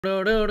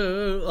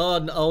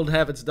Oh, old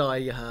habits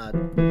die hard.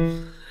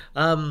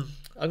 I'm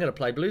going to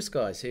play Blue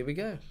Skies. Here we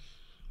go.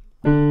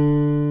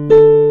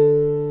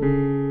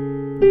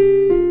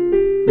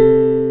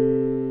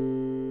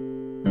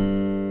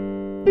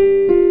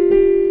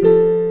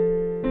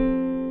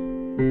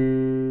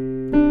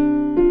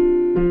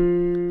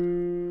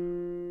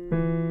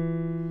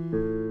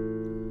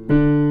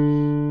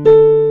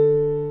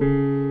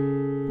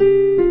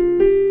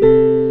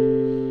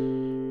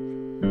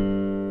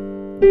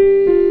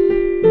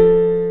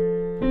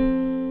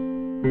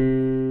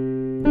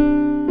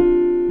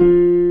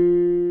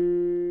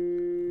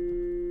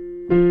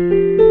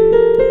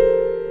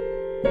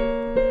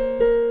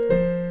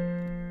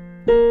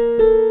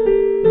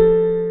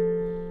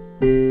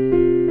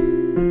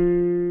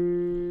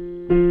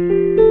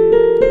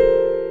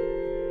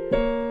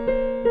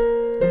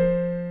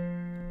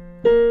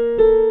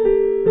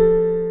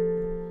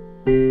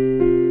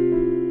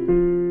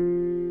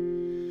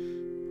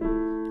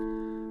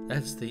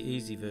 That's the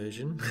easy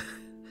version.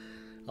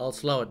 I'll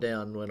slow it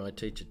down when I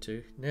teach it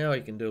to. Now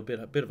you can do a bit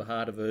of a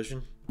harder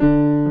version.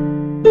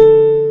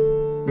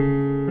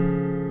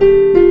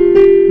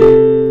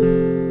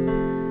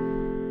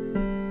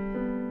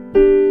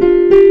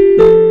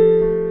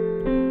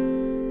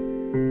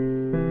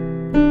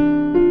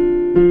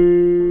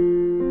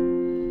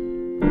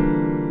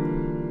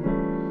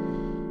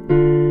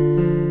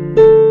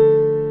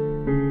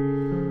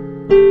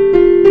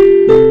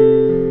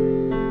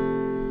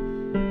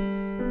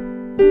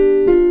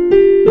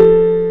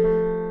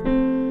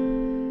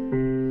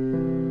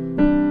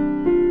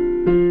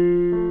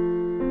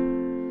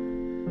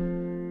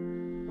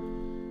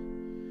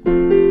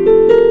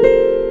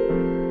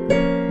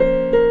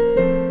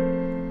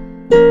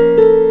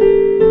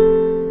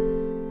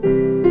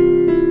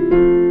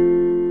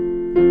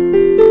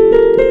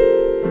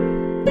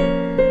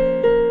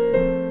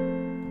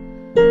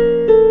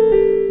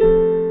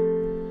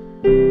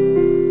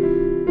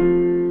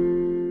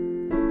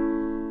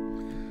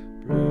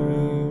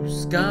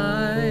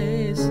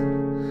 Skies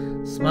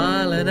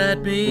smiling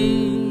at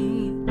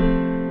me,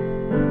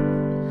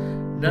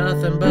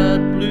 nothing but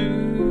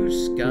blue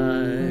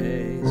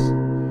skies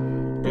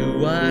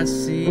do I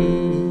see.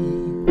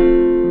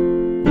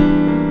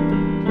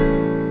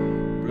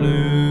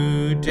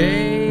 Blue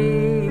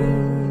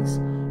days,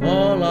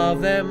 all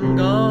of them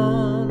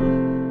gone,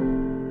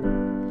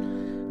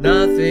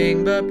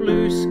 nothing but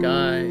blue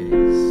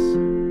skies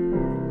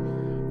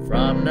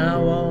from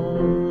now on.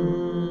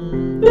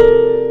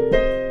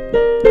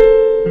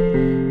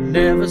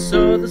 Never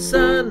saw the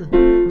sun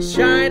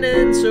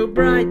shining so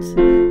bright,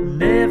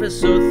 never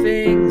saw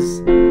things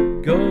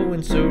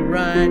going so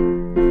right.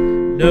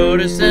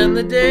 Noticing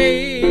the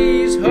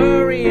days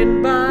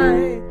hurrying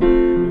by,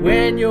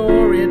 when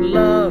you're in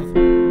love,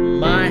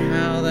 my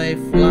how they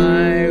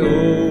fly.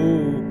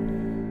 Oh,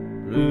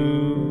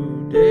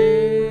 blue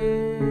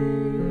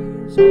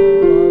days,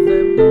 all of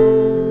them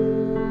gone.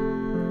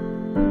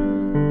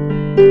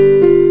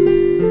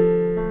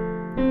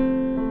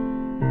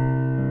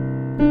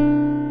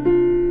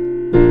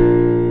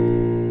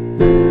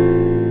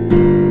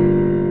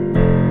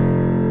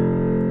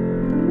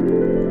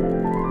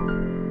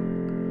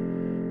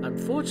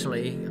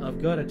 Unfortunately,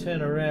 I've got to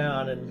turn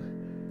around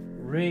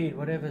and read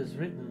whatever's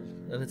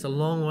written, and it's a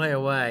long way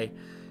away.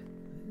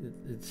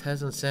 It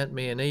hasn't sent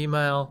me an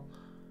email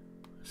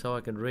so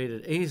I can read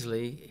it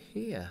easily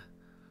here.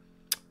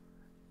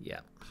 Yeah,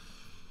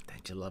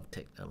 don't you love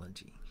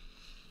technology?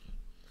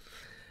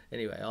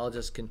 Anyway, I'll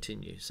just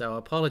continue. So I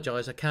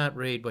apologise, I can't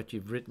read what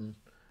you've written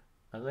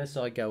unless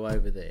I go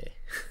over there.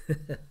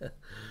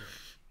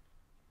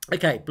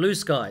 Okay, Blue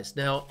Skies.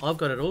 Now, I've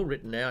got it all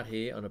written out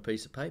here on a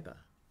piece of paper.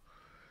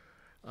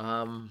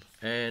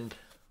 And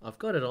I've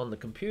got it on the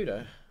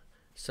computer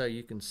so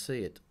you can see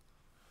it.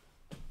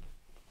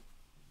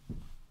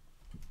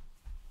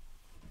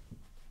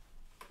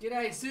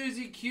 G'day,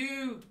 Susie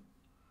Q.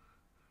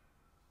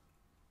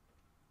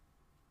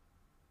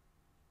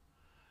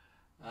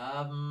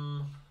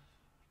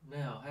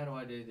 Now, how do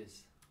I do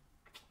this?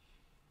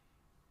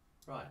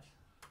 Right.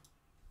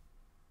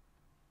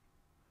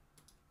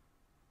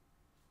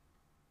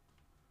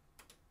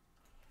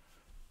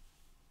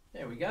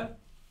 There we go.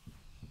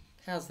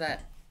 How's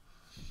that?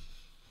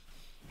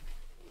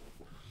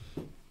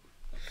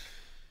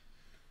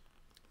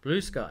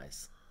 Blue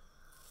Skies.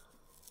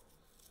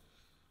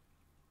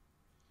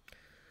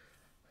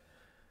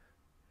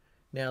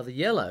 Now the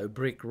yellow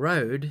brick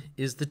road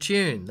is the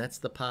tune. That's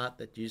the part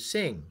that you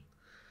sing.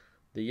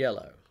 The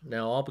yellow.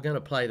 Now I'm going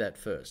to play that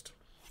first.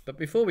 But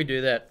before we do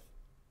that,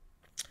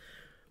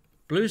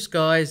 Blue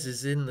Skies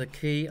is in the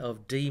key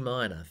of D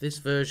minor. This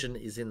version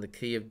is in the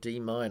key of D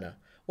minor.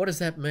 What does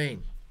that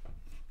mean?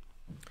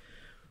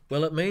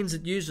 Well, it means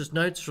it uses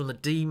notes from the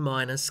D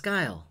minor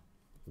scale.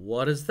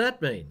 What does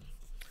that mean?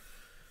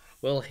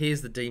 Well,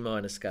 here's the D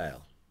minor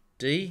scale.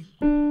 D,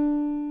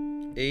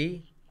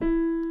 E,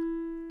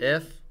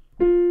 F,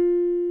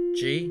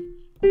 G,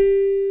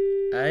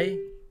 A,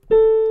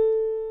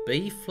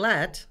 B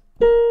flat,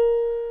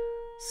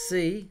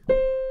 C,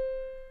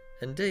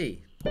 and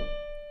D.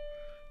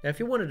 Now, if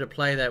you wanted to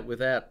play that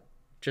without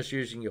just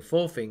using your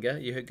forefinger,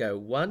 you could go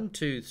 1,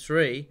 2,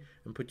 3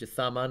 and put your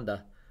thumb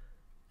under,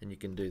 and you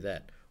can do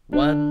that.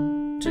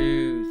 1,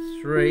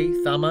 2,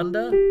 3, thumb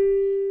under.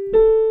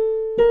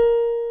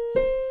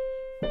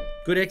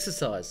 Good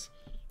exercise.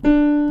 I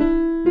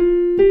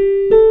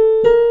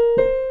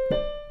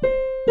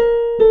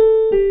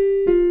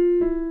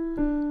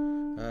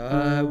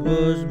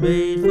was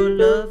made for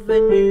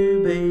loving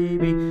you,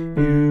 baby.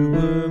 You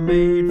were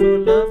made for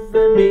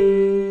loving me.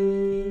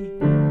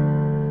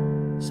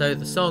 So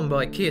the song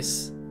by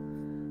Kiss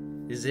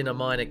is in a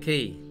minor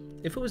key.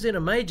 If it was in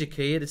a major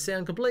key, it'd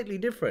sound completely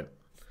different.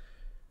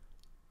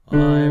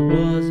 I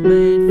was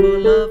made for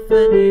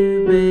loving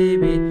you,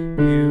 baby.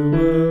 You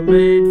were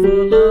made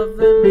for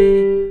loving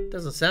me.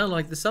 Doesn't sound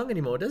like the song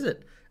anymore, does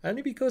it?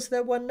 Only because of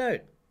that one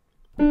note.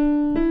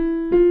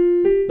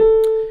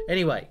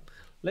 Anyway,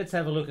 let's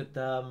have a look at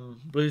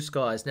Blue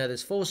Skies. Now,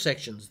 there's 4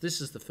 sections. This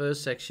is the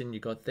first section you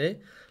got there.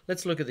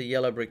 Let's look at the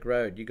Yellow Brick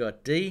Road. You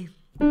got D.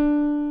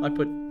 I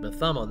put my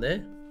thumb on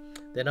there.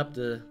 Then up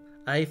to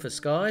A for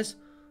Skies.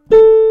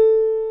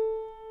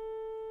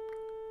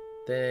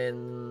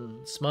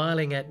 Then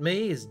Smiling at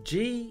Me is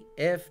G,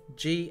 F,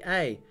 G,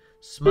 A.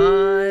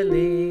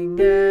 Smiling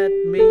at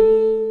me.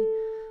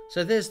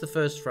 So there's the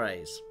first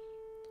phrase.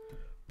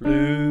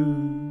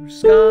 Blue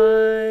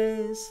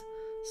skies,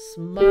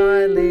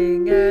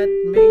 smiling at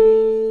me.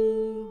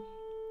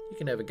 You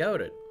can have a go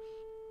at it.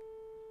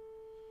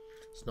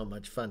 It's not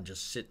much fun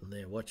just sitting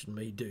there watching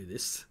me do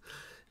this.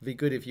 It'd be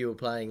good if you were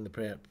playing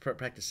the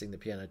practicing the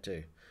piano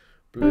too.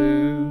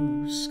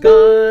 Blue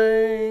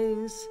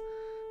skies,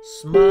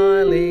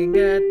 smiling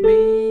at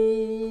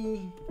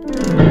me.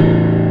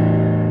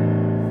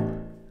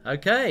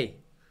 Okay,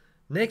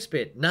 next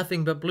bit.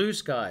 Nothing but blue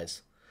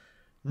skies.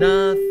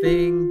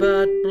 Nothing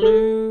but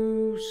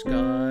blue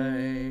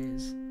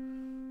skies.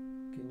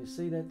 Can you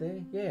see that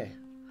there? Yeah.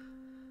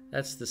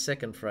 That's the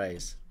second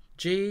phrase.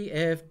 G,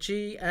 F,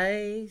 G,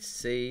 A,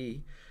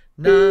 C.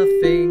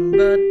 Nothing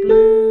but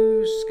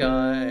blue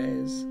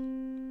skies.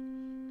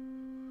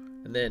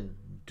 And then,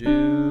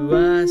 do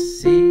I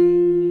see?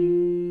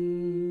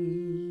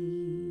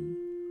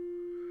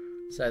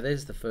 So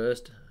there's the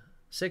first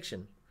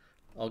section.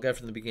 I'll go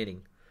from the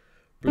beginning.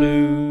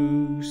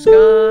 Blue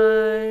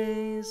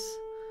skies,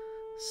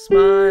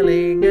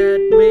 smiling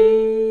at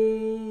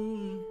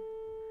me.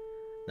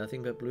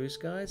 Nothing but blue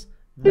skies.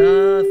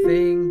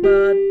 Nothing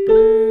but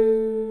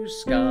blue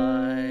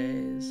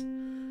skies.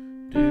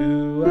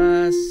 Do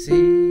I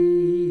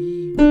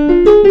see?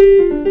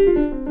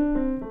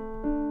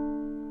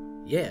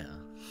 Yeah.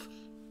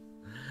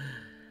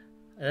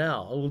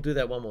 Now, I will do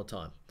that one more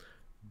time.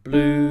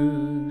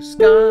 Blue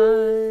skies,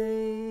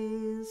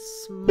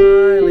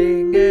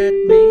 smiling at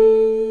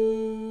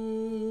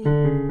me.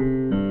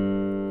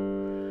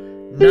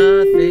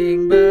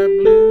 Nothing but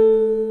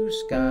blue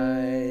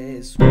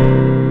skies.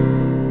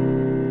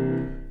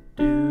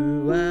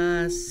 Do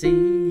I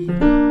see?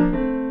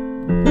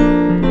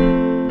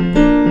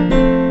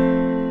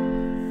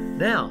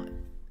 Now,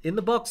 in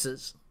the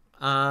boxes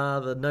are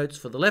the notes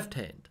for the left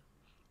hand.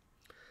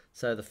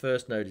 So the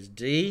first note is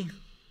D.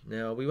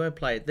 Now, we won't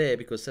play it there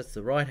because that's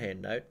the right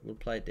hand note. We'll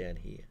play it down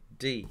here.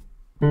 D.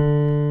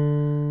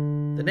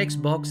 The next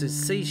box is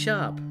C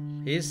sharp.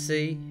 Here's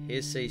C,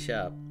 here's C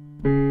sharp.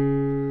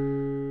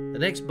 The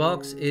next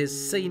box is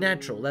C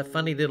natural. That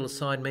funny little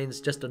sign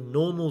means just a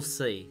normal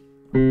C.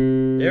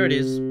 There it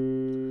is.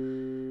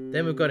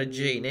 Then we've got a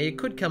G. Now, you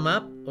could come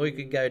up or you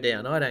could go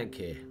down. I don't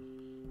care.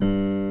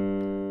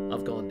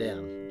 I've gone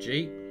down.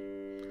 G.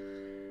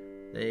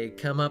 Now you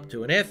come up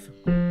to an F.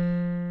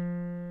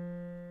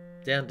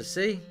 Down to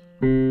C,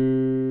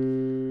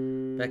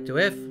 back to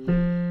F,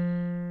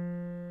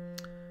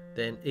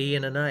 then E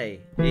and an A.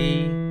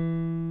 E,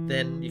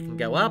 then you can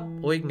go up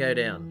or you can go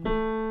down.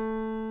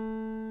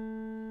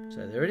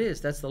 So there it is,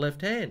 that's the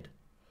left hand.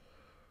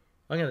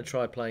 I'm going to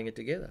try playing it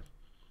together.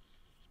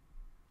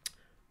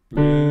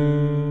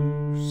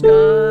 Blue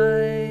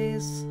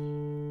skies,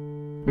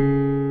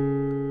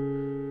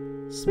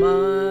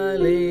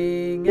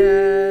 smiling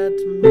at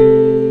me.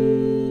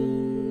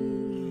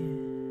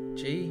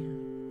 G.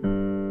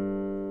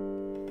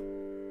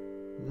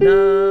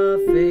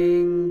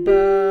 Nothing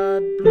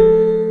but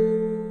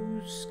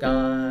blue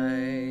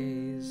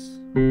skies.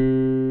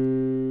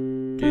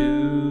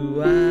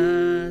 Do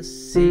I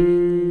see?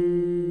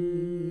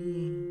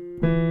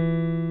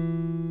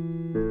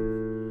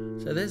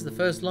 So there's the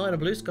first line of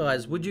Blue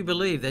Skies. Would you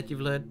believe that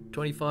you've learned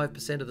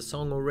 25% of the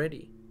song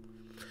already?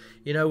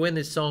 You know, when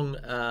this song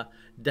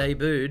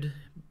debuted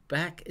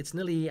back, it's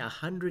nearly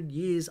 100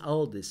 years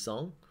old, this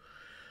song.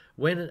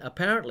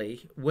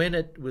 Apparently, when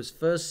it was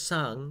first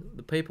sung,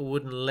 the people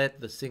wouldn't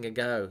let the singer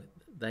go.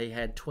 They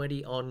had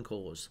 20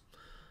 encores.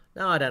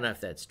 Now, I don't know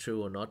if that's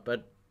true or not,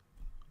 but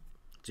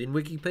it's in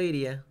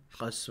Wikipedia.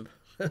 It's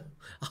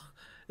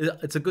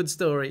a good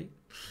story.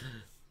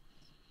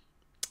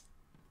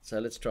 So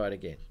let's try it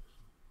again.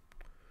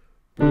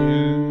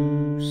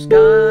 Blue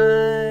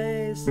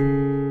skies,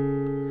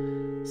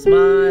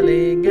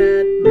 smiling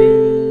at me.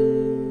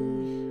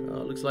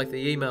 Oh, looks like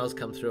the emails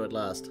come through at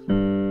last.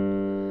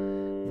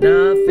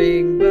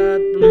 Nothing but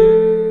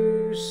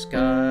blue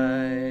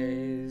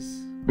skies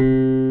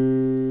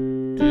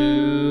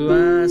do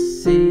I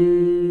see.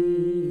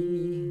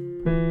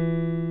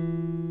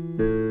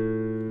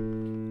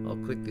 I'll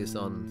click this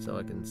on so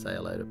I can say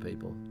hello to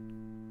people.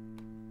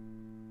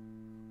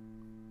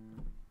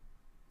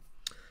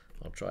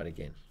 I'll try it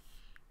again.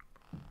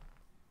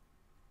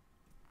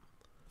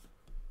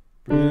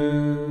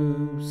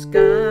 Blue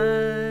skies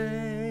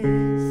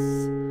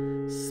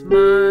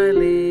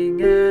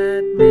smiling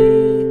at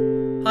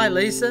me. Hi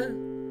Lisa.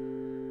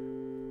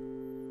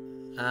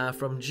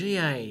 From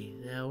GA.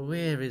 Now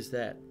where is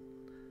that?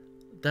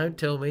 Don't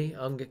tell me.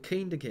 I'm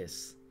keen to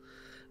guess.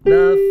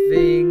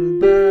 Nothing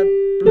but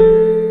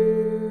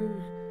blue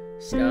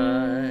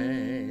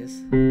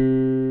skies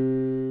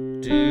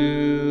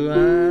do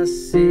I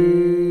see.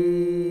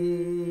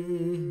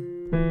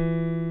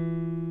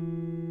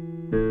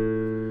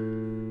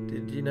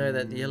 You know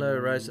that the Yellow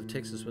Rose of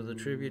Texas was a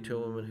tribute to a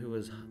woman who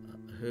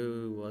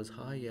was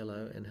high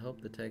yellow and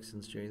helped the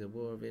Texans during the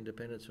War of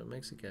Independence from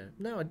Mexico.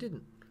 No, I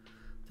didn't.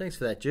 Thanks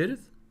for that,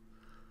 Judith.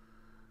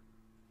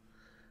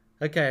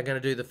 Okay, I'm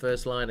going to do the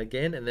first line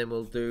again, and then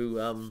we'll do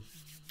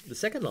the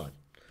second line.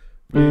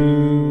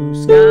 Blue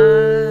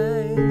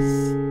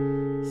skies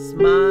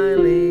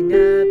smiling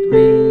at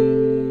me.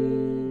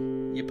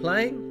 You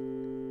playing?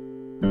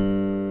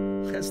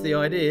 That's the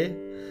idea.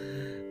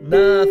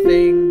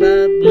 Nothing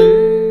but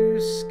blue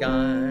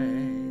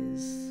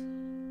skies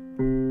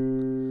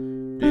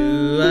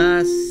do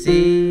I see.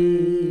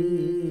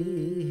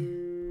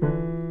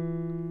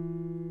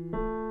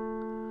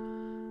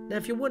 Now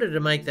if you wanted to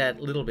make that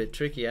a little bit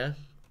trickier,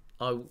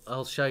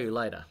 I'll show you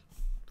later.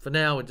 For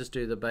now we'll just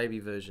do the baby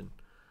version.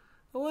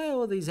 Why are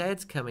all these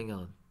ads coming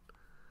on?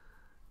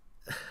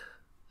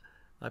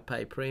 I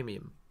pay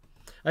premium.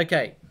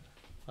 Okay,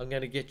 I'm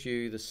going to get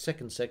you the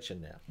second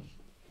section now.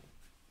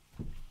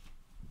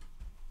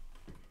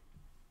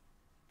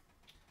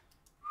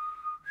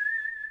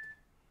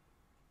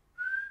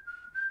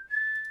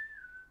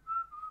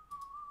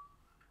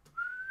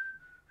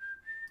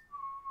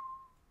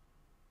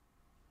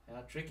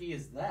 How tricky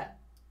is that?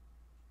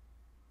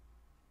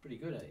 Pretty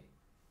good, eh?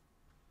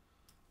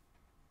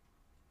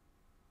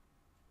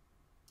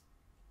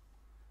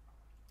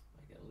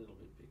 Make it a little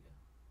bit bigger.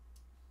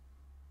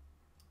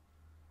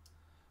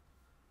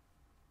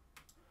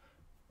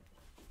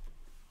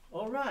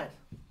 All right.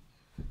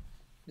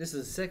 This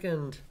is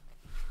second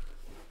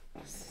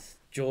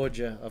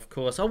Georgia, of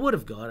course. I would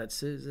have got it,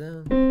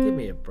 Susan. Give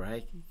me a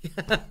break.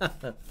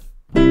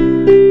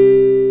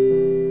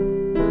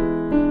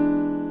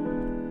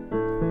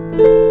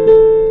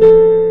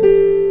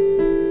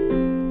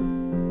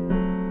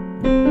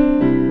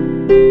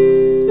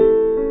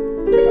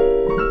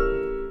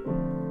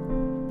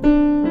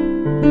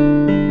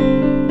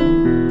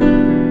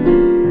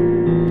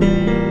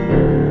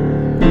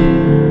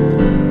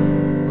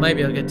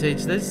 Maybe I could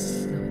teach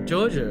this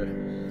Georgia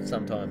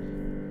sometime.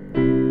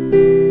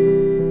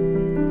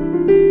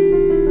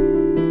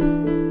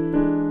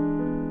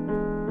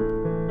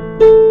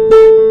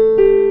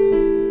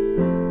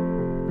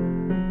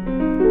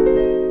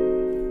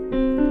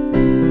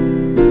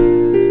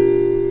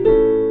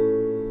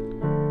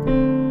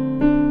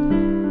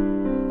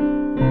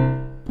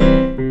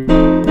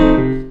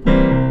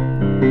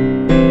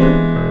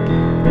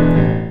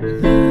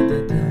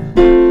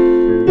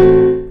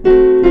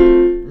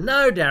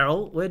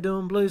 Daryl, we're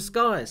doing blue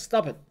skies.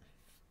 Stop it.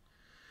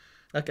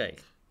 Okay,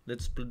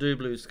 let's do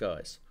blue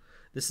skies.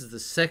 This is the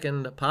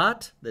second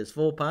part. There's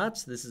 4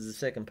 parts. This is the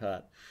second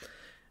part.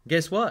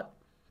 Guess what?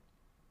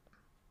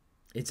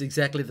 It's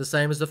exactly the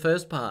same as the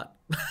first part.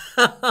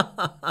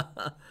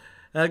 How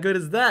good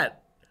is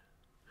that?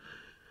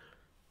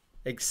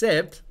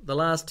 Except the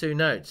last 2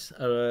 notes,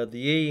 the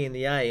E and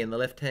the A in the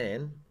left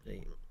hand,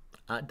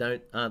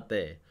 aren't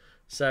there.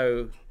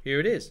 So here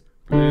it is.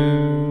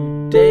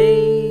 Blue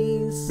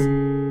days,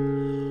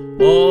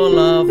 all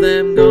of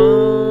them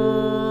gone,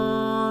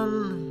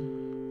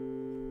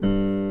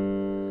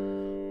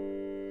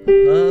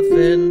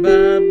 nothing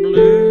but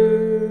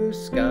blue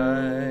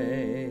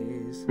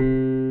skies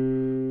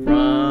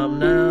from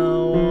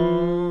now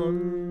on.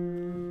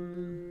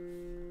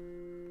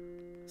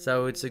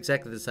 So it's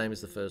exactly the same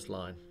as the first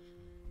line.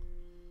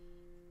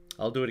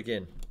 I'll do it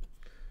again.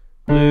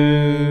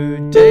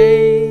 Blue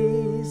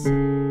days,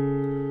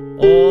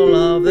 all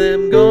of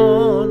them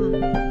gone,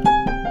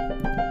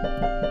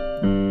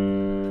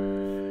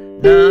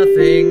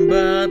 nothing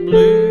but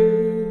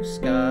blue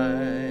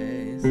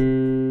skies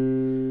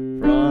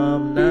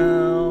from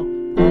now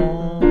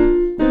on.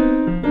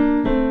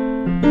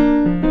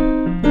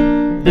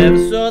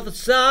 Never saw the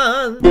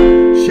sun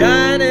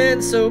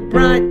shining so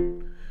bright,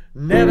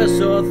 never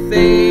saw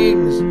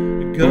things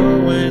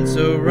going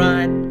so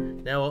right.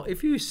 Now,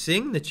 if you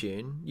sing the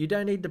tune, you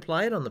don't need to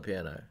play it on the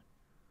piano.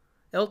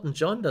 Elton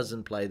John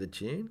doesn't play the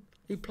tune.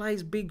 He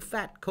plays big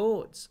fat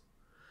chords.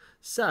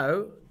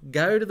 So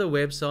go to the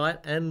website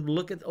and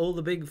look at all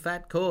the big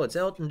fat chords.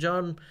 Elton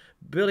John,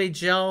 Billy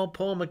Joel,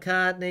 Paul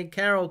McCartney,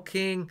 Carole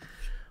King,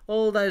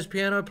 all those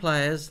piano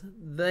players,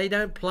 they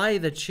don't play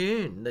the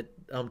tune that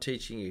I'm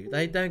teaching you.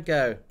 They don't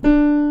go.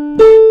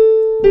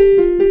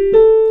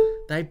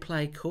 They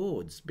play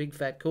chords, big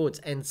fat chords,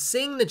 and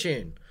sing the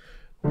tune.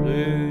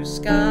 Blue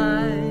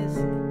skies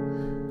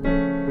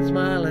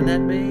smiling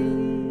at me.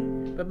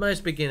 But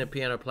most beginner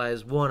piano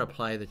players want to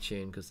play the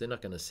tune because they're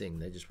not going to sing.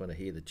 They just want to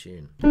hear the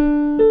tune.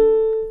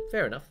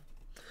 Fair enough.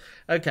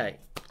 Okay,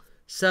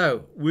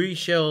 so we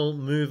shall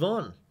move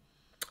on.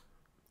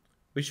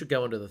 We should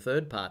go on to the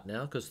third part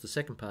now because the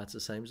second part's the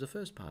same as the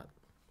first part.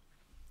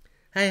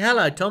 Hey,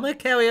 hello,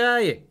 Tomek. How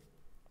are you?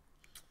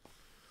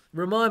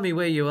 Remind me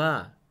where you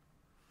are.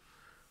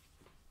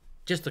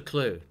 Just a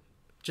clue.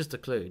 Just a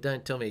clue.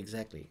 Don't tell me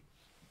exactly.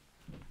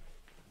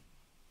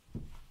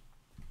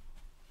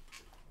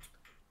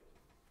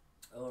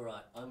 All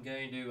right, I'm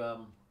going to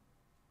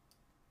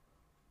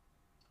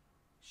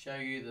show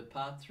you the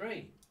part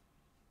 3.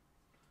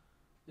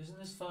 Isn't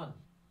this fun?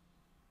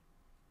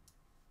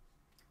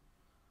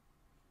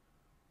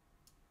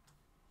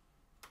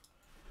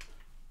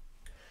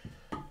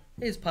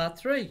 Here's part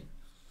 3.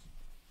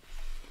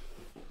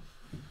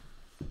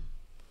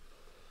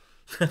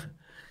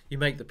 You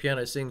make the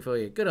piano sing for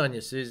you. Good on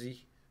you,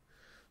 Susie.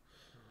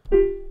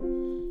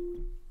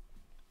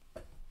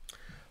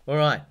 All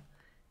right,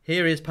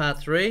 here is part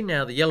 3.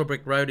 Now the Yellow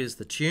Brick Road is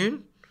the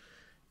tune.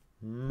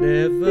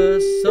 Never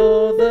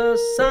saw the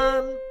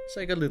sun. So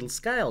you got a little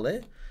scale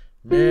there.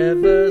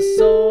 Never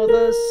saw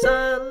the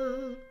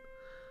sun.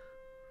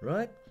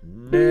 Right?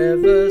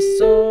 Never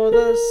saw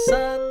the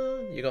sun.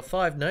 You got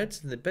 5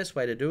 notes, and the best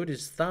way to do it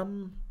is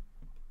thumb.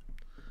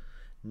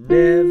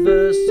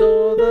 Never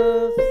saw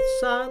the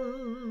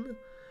sun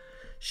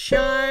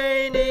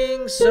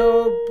shining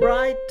so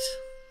bright.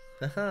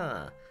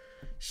 Haha.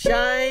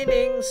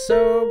 Shining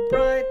so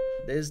bright.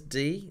 There's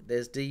D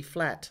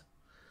flat.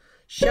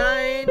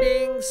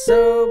 Shining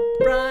so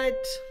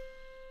bright.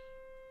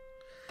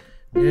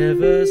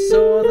 Never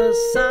saw the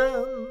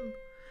sun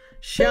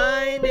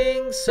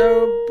shining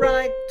so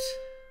bright.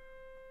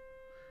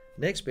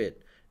 Next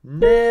bit.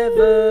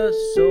 Never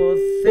saw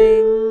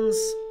things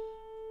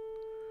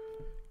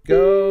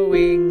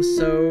going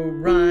so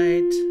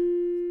right.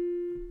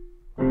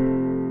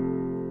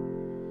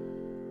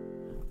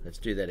 Let's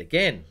do that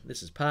again.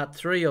 This is part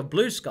 3 of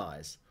Blue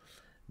Skies.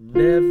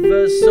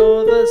 Never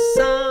saw the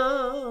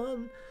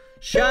sun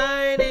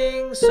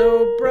shining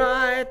so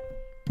bright.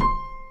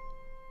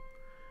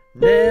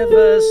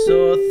 Never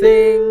saw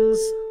things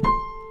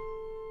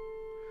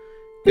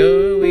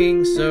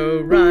going so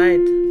right.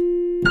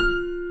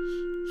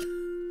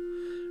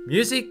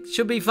 Music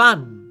should be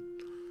fun.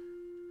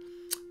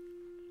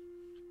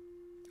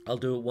 I'll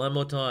do it one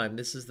more time.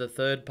 This is the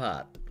third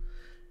part.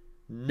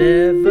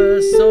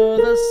 Never saw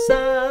the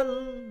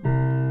sun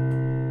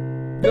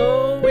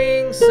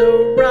going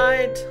so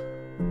right.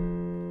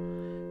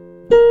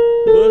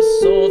 Never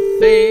saw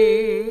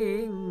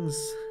things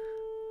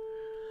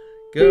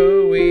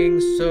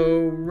going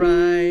so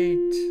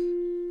right.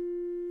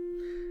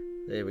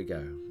 There we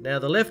go. Now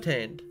the left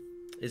hand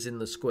is in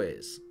the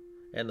squares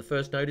and the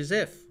first note is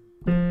F.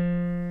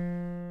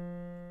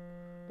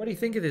 What do you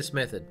think of this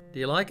method? Do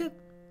you like it?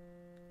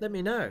 Let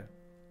me know.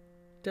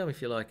 Tell me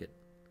if you like it.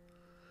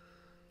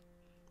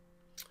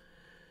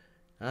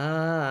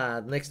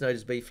 The next note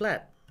is B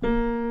flat.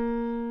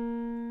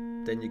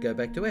 Then you go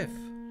back to F.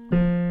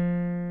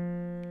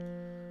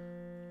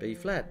 B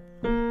flat.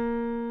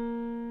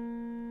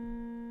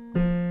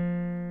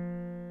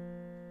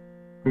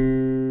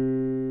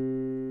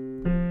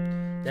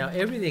 Now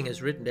everything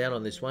is written down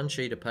on this one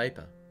sheet of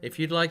paper. If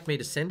you'd like me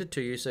to send it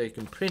to you so you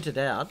can print it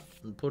out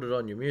and put it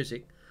on your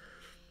music,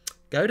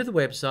 go to the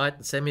website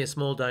and send me a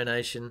small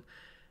donation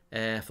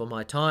for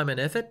my time and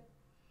effort,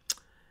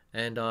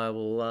 and I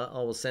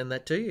will send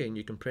that to you and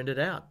you can print it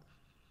out.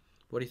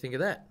 What do you think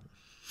of that?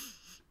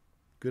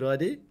 Good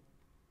idea?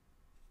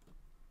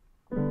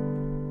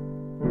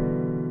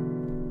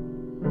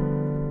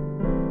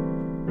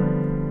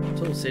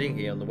 It's all sitting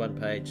here on the one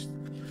page.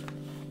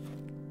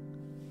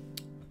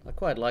 I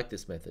quite like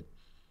this method.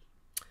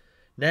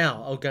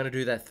 Now I'm going to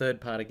do that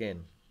third part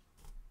again.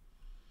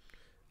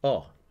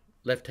 Oh,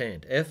 left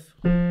hand, F,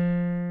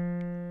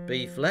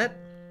 B flat,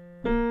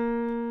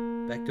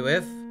 back to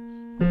F,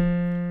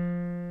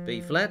 B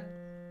flat,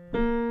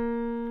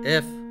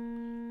 F,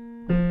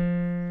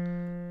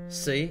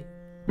 C,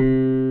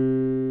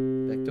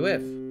 back to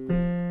F.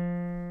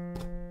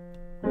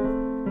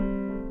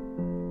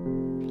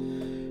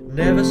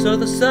 Never saw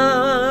the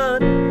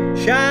sun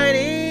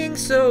shining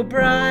so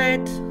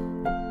bright.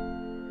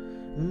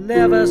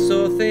 Never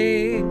saw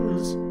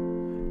things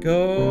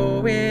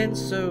going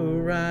so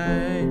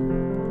right.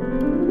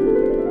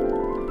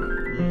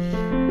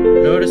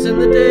 Noticing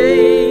the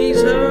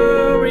days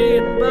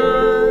hurrying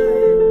by.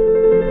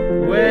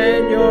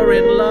 When you're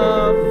in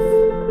love,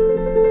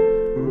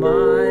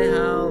 my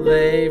how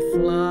they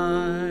fly.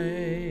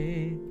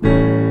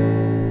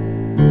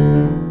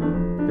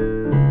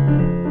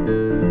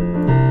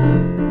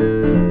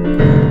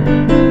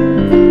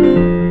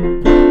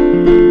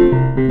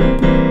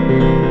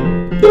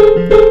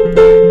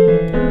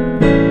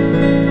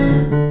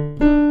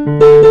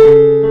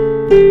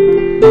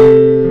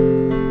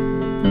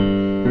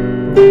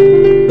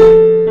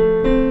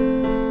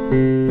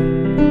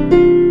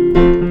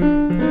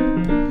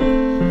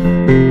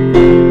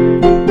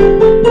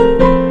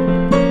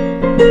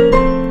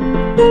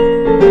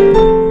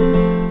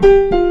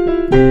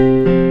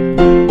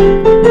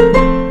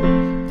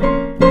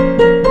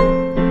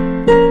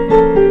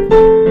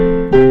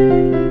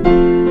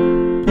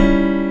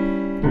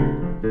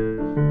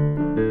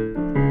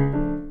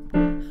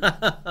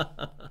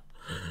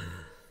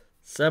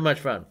 So much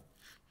fun.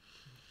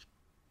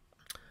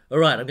 All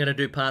right, I'm going to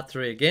do part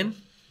 3 again.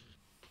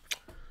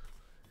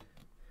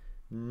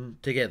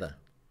 Together.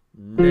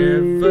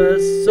 Never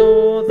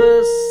saw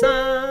the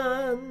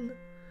sun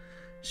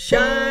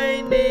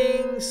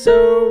shining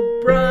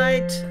so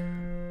bright.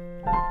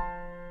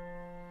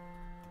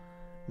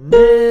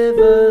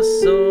 Never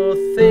saw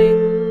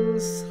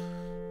things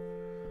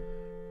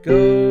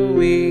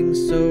going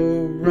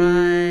so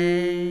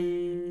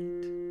right.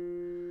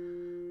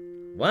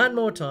 One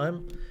more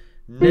time.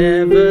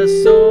 Never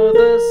saw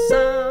the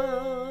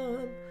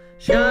sun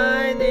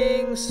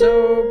shining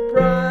so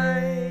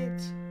bright.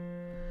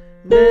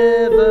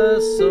 Never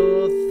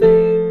saw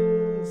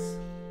things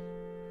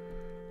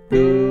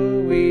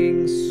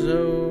going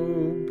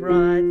so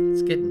bright.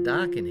 It's getting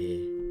dark in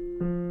here.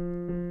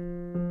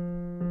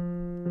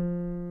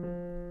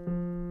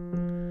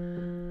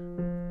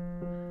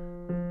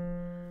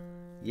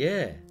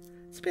 Yeah,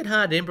 it's a bit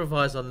hard to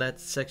improvise on that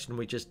section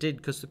we just did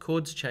because the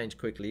chords change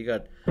quickly. You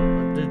got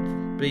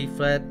B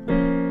flat.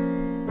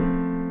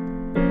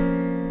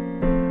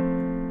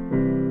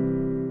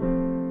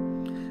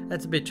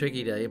 That's a bit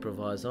tricky to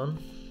improvise on.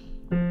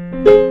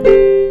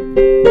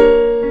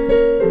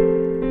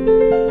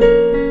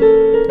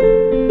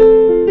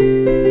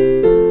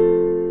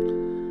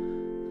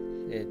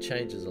 Yeah, it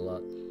changes a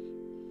lot.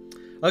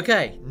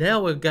 Okay,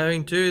 now we're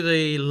going to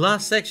the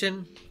last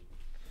section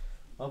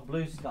of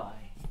Blue Sky.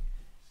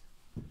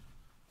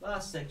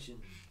 Last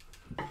section.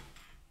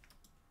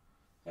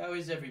 How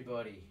is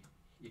everybody?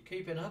 You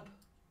keeping up?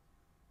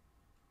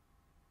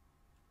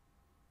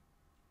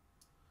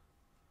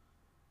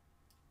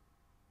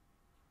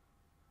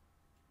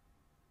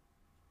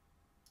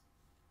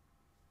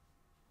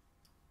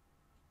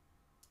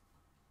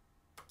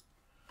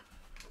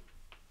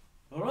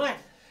 All right,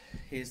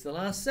 here's the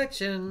last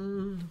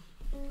section.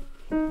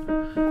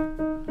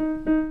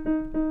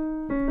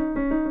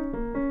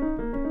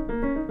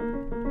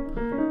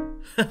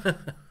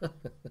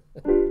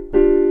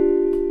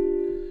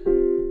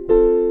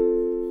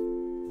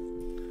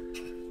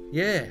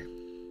 Yeah,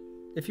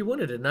 if you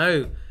wanted to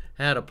know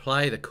how to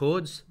play the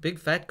chords, big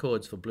fat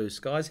chords for Blue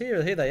Skies,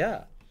 here they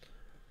are.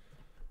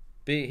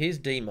 Here's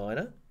D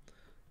minor,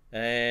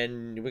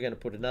 and we're going to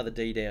put another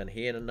D down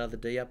here and another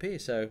D up here,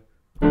 so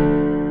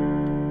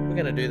we're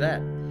going to do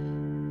that.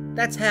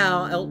 That's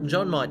how Elton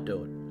John might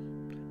do it.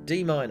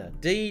 D minor,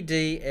 D,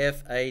 D,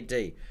 F, A,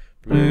 D.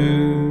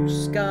 Blue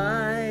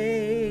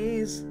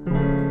skies.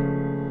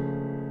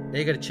 Now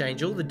you've got to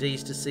change all the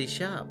D's to C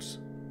sharps.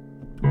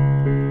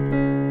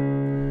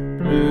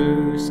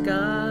 Blue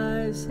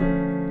skies.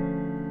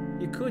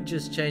 You could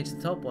just change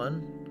the top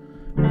one.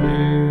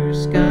 Blue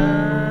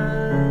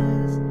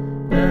skies.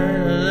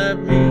 Love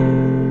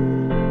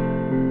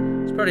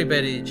me. It's probably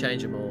better you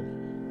change them all.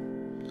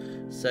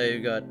 So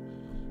you've got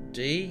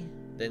D,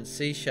 then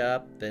C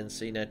sharp, then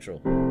C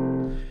natural.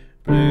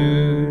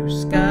 Blue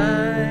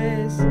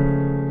skies,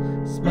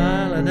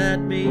 smiling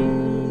at me.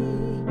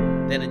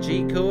 Then a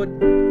G chord.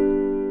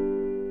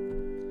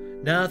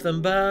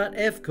 Nothing but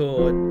F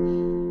chord.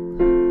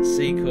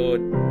 C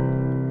chord.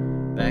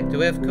 Back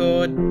to F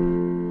chord.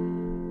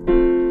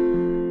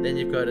 Then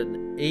you've got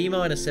an E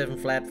minor 7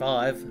 flat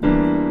 5.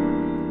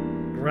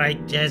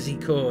 Great jazzy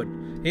chord.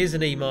 Here's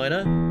an E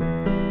minor.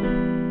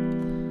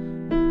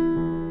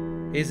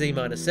 Here's E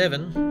minor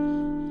 7.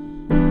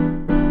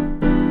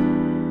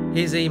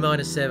 Here's E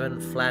minor 7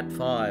 flat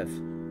 5.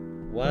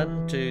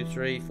 1, 2,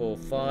 3, 4,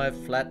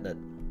 5. Flatten it.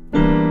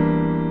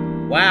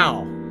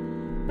 Wow.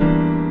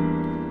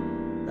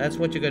 That's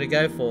what you've got to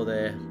go for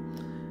there.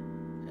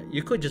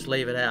 You could just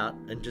leave it out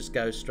and just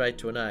go straight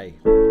to an A.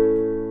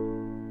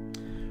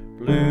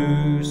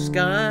 Blue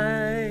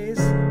skies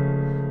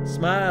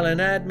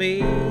smiling at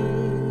me.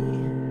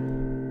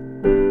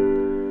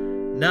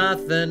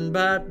 Nothing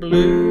but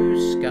blue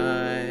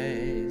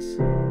skies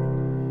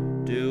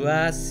do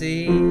I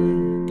see.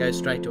 Go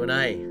straight to an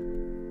A.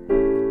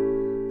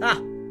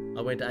 Ah,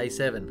 I went to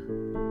A7.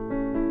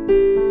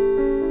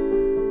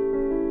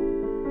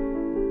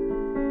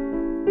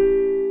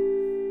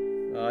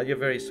 Oh, you're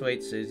very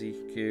sweet, Susie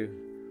Q.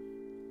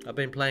 I've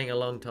been playing a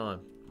long time.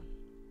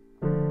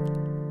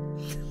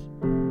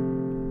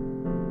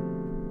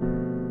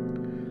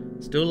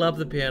 Still love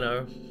the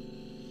piano.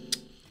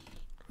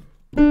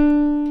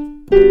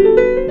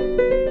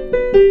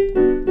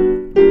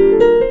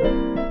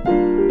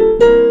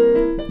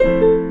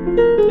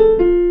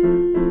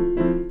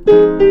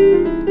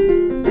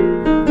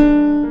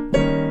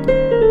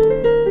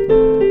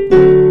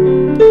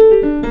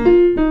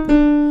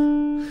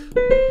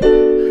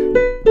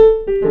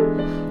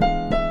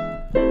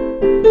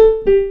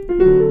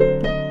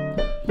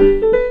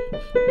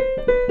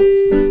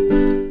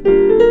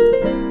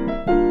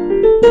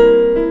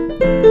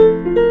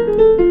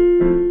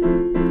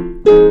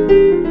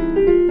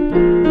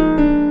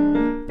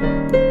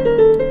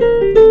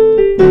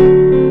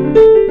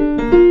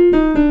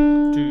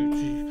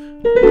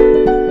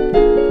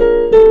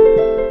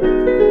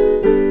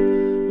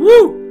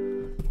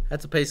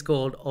 That's a piece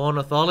called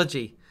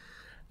Ornithology.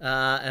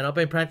 and I've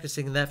been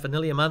practicing that for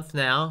nearly a month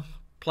now.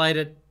 Played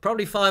it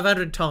probably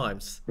 500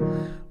 times.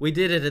 We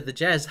did it at the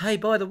Jazz. Hey,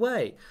 by the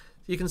way,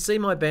 you can see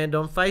my band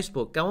on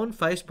Facebook. Go on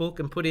Facebook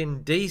and put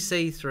in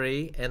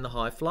DC3 and the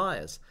High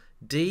Flyers.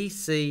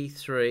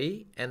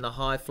 DC3 and the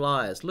High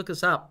Flyers. Look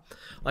us up.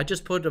 I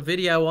just put a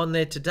video on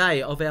there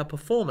today of our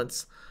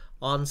performance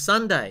on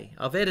Sunday.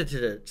 I've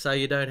edited it so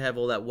you don't have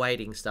all that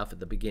waiting stuff at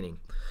the beginning.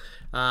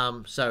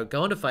 So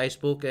go onto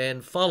Facebook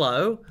and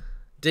follow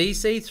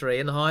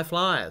DC3 and the High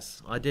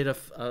Flyers. I did a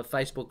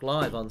Facebook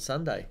Live on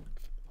Sunday.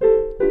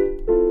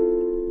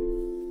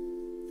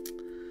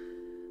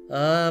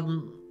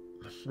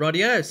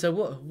 Rightio, so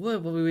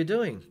what were we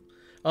doing?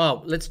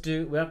 Oh,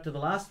 we're up to the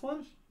last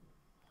one?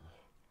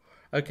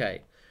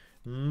 Okay.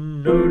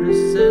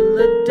 Noticing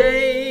the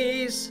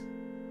days.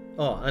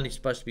 Oh, only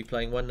supposed to be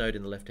playing one note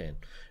in the left hand.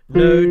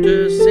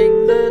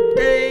 Noticing the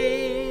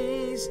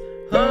days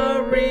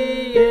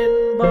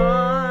hurrying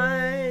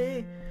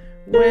by.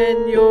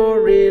 When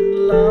you're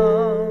in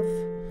love,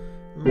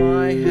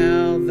 my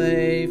how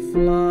they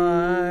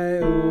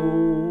fly.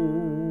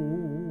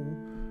 Oh,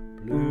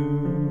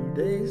 blue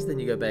days. Then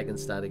you go back and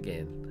start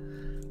again.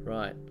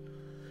 Right.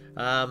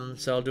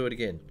 So I'll do it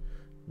again.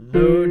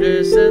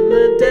 Noticing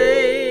the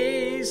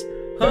days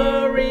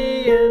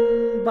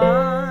hurrying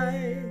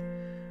by.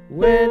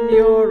 When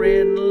you're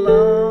in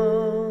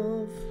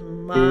love,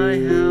 my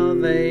how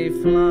they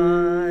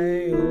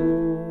fly.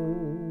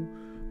 Oh,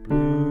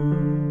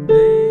 blue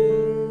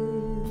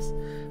days.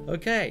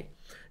 Okay,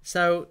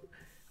 so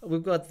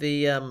we've got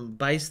the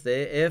bass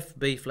there, F,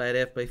 B flat,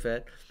 F, B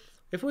flat.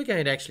 If we're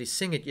going to actually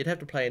sing it, you'd have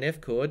to play an F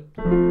chord.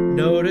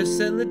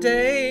 Noticing the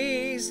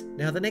days.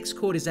 Now the next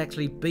chord is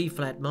actually B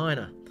flat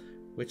minor,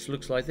 which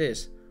looks like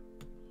this.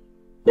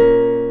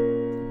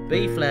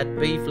 B flat,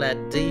 D flat,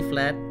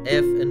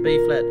 F and B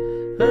flat.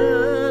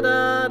 Da,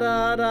 da,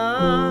 da,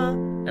 da.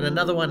 And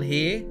another one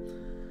here.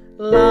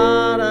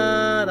 La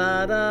da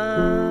da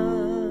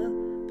da.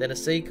 Then a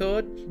C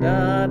chord.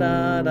 Da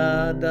da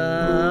da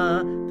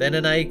da. Then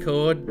an A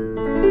chord.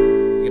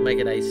 You can make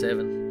it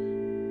A7.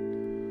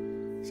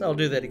 So I'll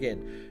do that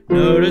again.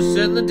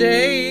 Noticing the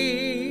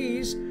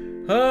days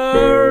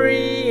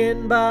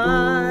hurrying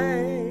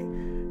by.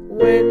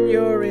 When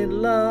you're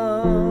in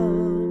love,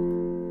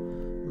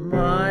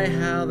 my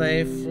how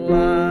they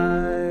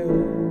fly.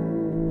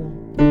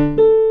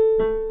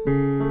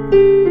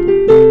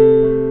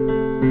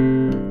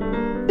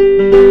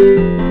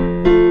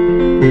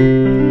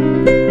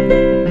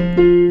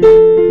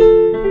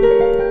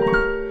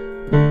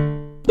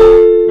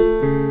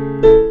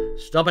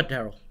 Stop it,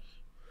 Daryl.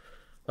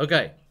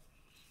 Okay,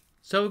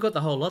 so we've got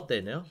the whole lot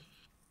there now.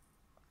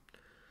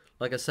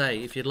 Like I say,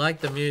 if you like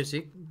the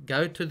music,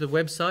 go to the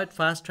website,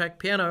 Fast Track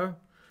Piano,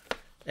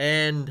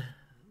 and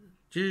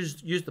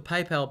use the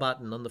PayPal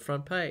button on the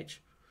front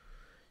page.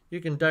 You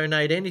can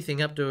donate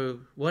anything up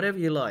to whatever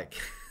you like.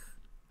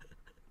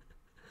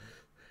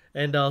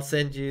 And I'll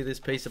send you this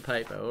piece of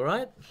paper, all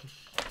right?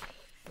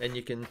 And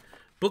you can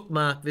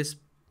bookmark this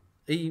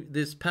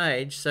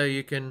page so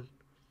you can,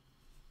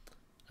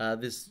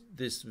 this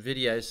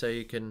video so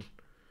you can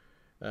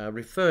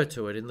refer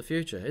to it in the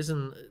future.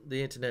 Isn't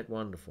the internet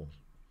wonderful?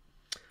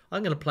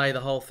 I'm going to play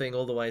the whole thing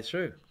all the way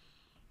through.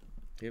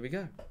 Here we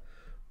go.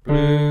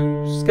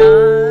 Blue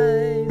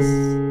skies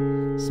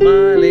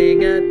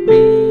smiling at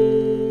me,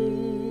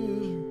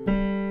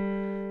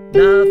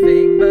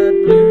 nothing but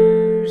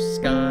blue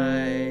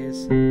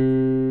skies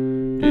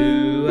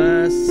do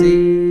I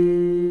see.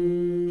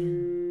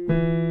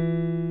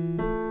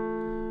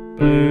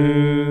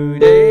 Blue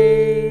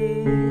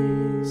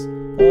days,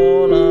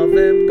 all of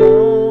them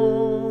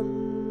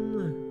gone,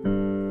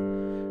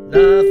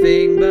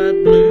 nothing but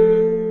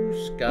blue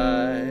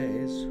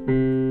skies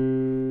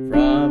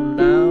from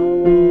now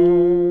on.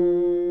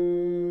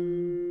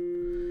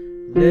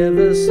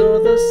 Never saw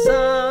the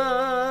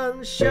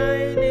sun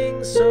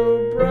shining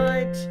so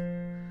bright,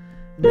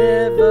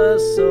 never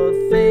saw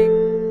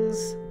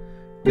things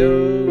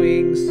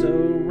going so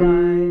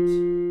right.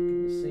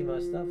 Can you see my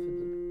stuff?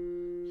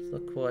 It's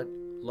not quite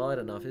light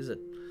enough, is it?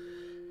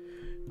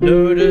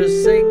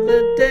 Noticing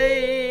the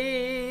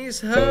days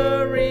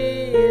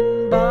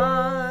hurrying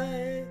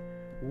by,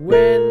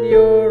 when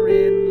you're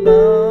in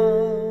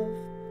love,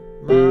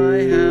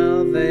 my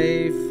how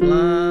they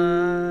fly.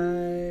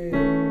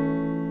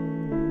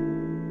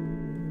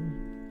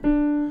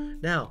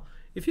 Now,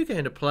 if you're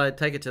going to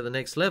take it to the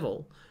next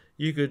level,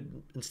 you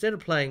could, instead of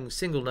playing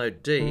single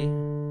note D,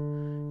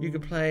 you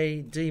could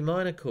play D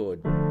minor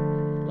chord,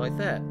 like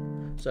that.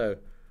 So,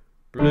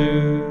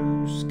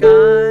 blue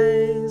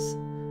skies.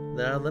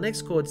 Now the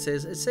next chord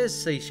says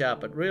C sharp,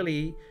 but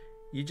really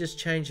you just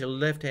change your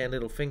left hand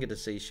little finger to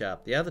C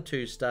sharp. The other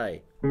two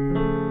stay.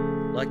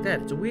 Like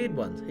that. It's a weird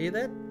one. Hear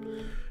that?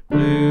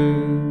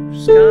 Blue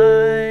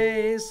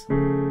skies.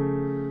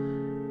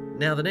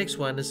 Now the next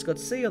one has got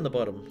C on the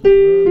bottom.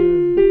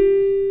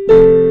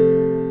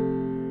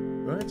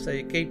 Right, so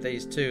you keep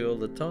these two all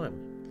the time.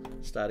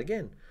 Start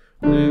again.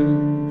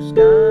 Blue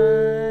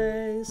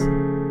skies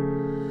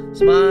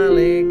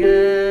smiling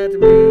at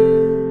me.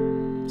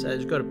 So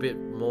it's got a bit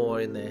more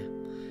in there.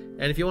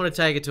 And if you want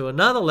to take it to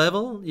another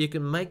level, you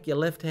can make your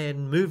left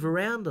hand move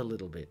around a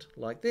little bit,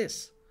 like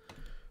this.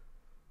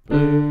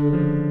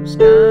 Blue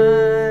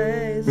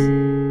skies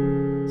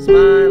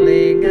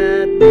smiling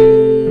at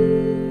me.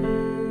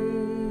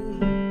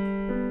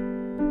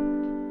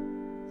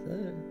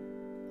 So,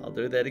 I'll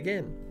do that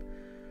again.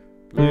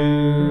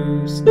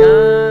 Blue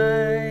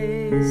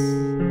skies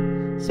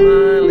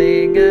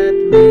smiling at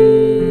me.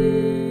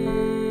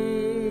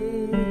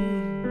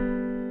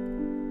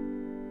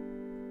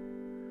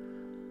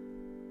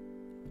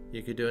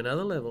 You could do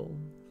another level.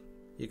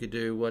 You could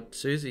do what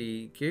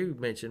Susie Q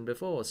mentioned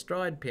before,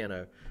 stride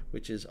piano,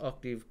 which is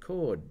octave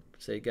chord.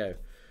 So you go,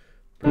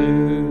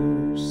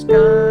 blue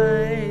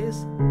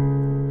skies.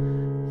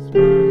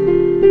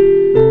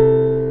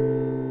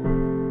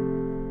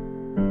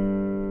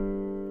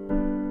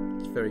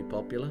 It's very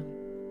popular.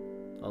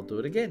 I'll do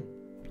it again.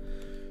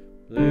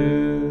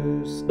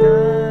 Blue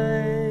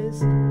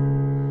skies.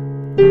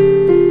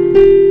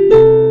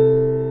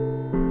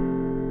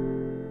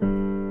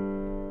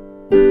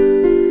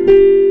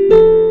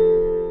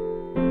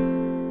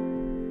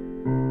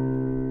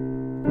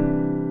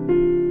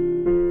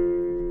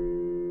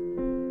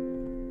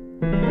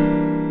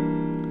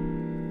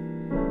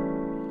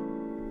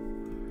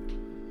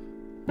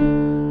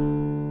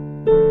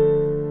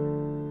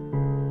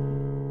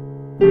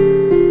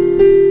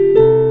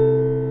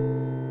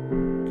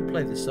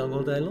 Play this song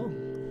all day long.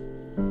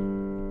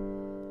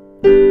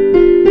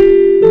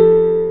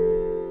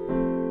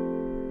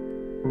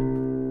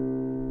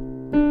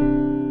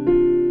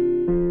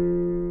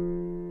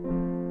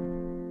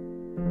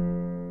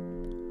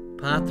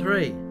 Part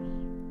 3.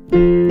 You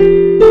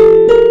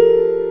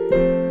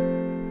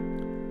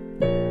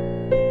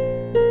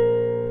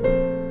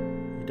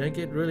don't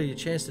get really a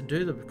chance to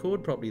do the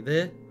chord properly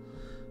there.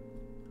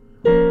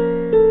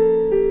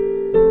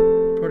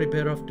 Probably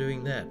better off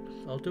doing that.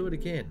 I'll do it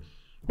again.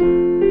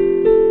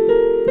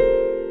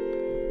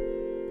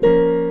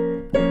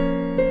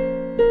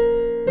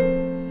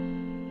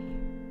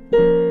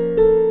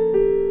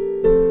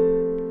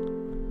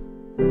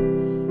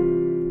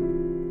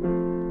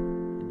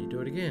 And you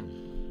do it again.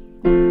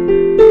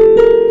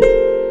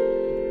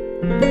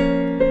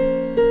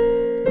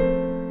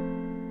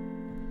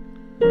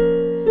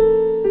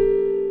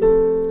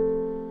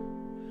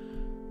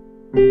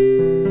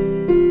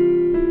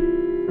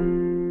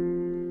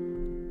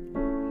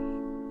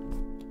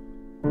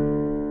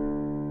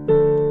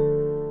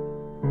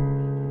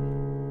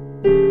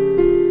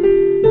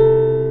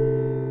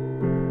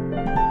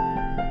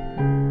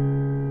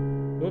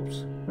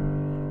 Oops.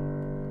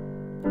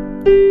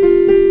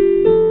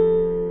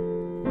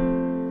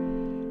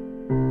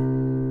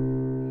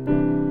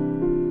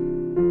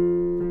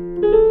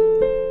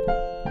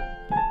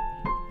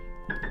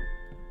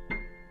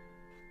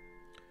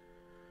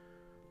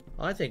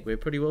 I think we're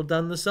pretty well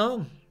done the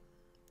song.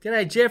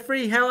 G'day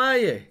Jeffrey, how are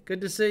you?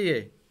 Good to see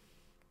you.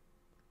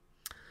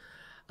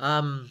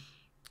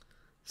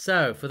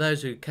 So for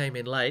those who came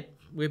in late,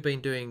 we've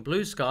been doing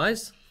Blue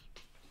Skies.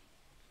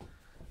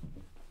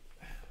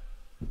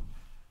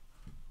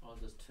 I'll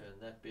just turn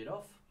that bit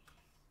off.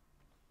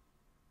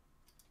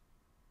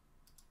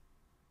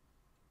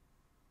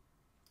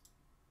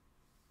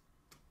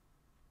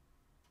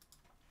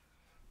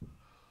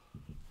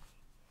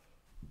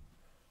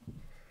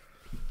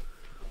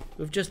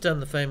 We've just done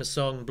the famous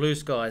song Blue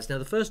Skies. Now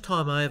the first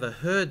time I ever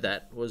heard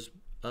that was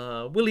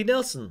Willie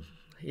Nelson.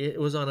 It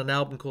was on an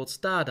album called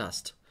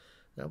Stardust.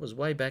 That was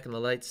way back in the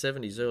late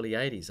 70s, early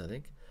 80s, I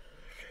think.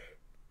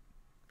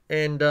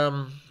 And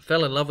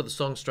fell in love with the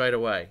song straight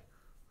away.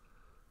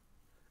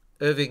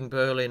 Irving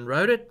Berlin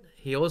wrote it.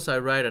 He also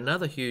wrote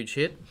another huge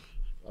hit,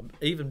 an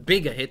even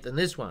bigger hit than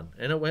this one.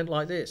 And it went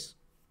like this.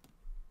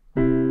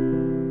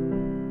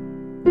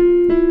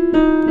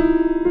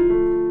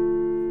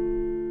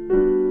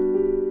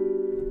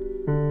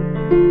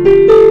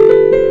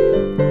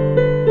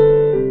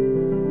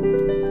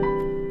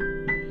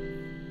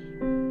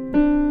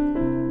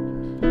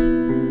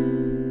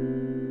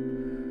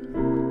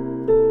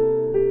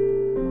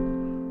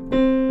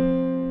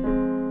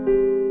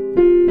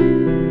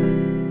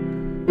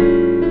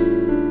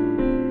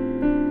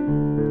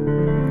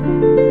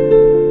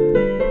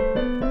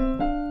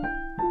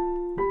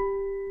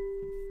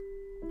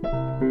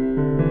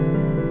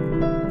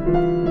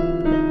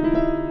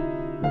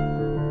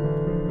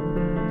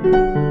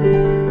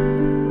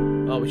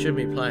 Oh, we shouldn't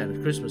be playing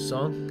a Christmas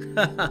song.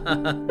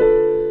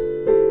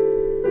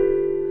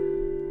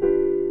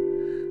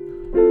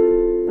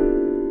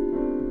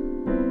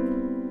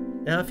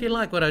 Now, if you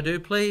like what I do,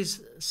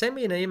 please send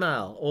me an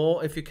email,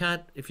 or if you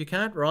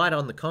can't write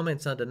on the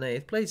comments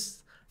underneath,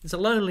 please. It's a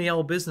lonely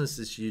old business,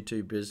 this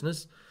YouTube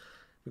business,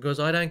 because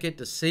I don't get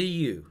to see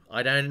you.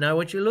 I don't know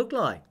what you look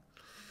like.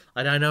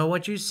 I don't know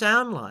what you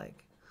sound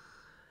like.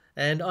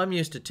 And I'm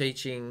used to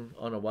teaching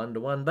on a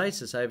one-to-one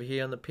basis over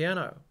here on the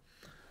piano.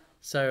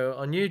 So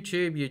on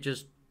YouTube, you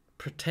just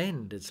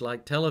pretend. It's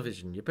like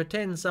television. You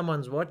pretend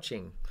someone's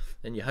watching,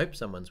 and you hope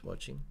someone's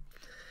watching.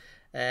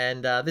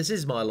 And this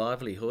is my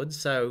livelihood,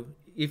 so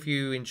if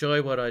you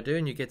enjoy what I do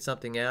and you get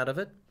something out of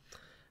it,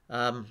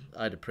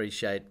 I'd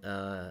appreciate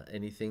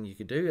anything you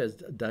could do as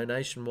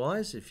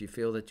donation-wise. If you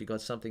feel that you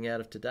got something out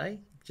of today,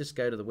 just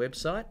go to the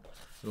website.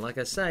 And like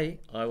I say,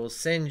 I will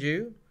send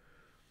you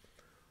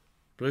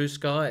Blue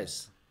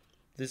Skies.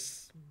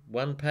 This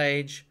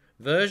one-page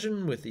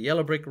version with the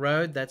yellow brick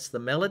road, that's the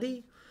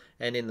melody.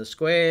 And in the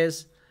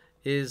squares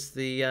is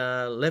the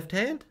left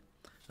hand.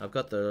 I've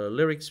got the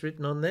lyrics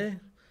written on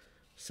there,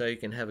 so you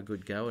can have a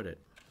good go at it.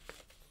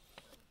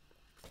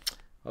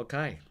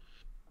 Okay.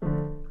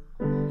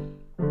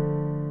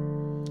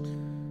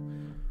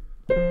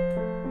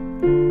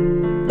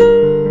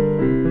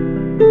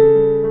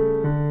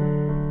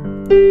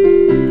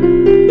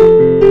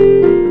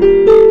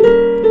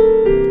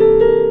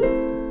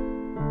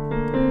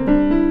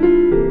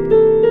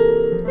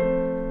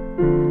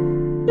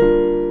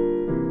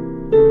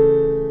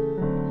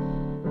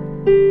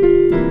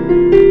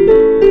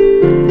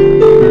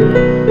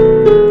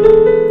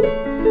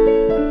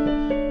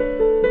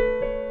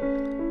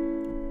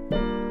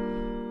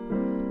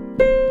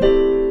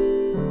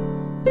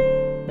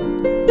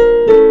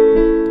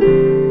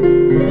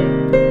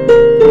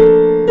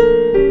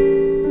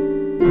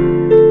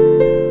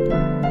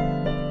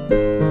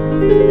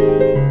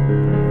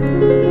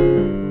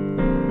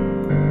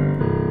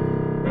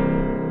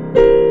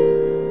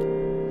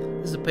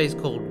 This is a piece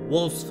called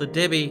Waltz for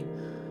Debbie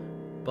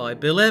by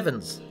Bill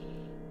Evans.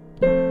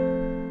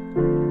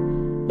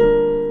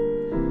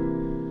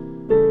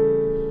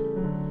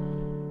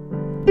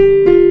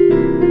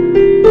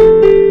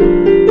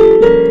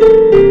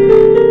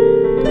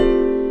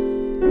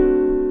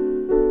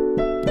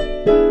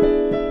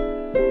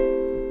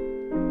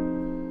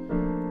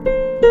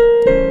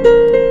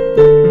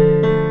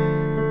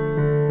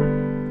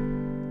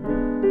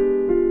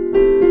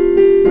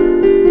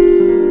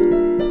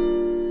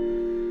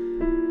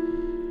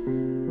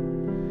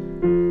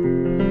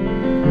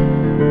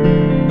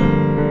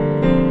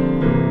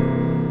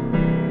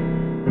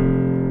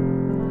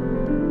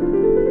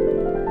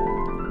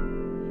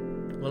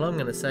 Well, I'm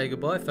going to say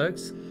goodbye,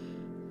 folks.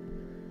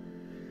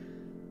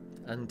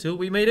 Until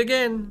we meet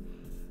again.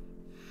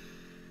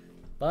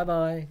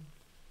 Bye-bye.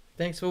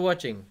 Thanks for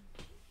watching.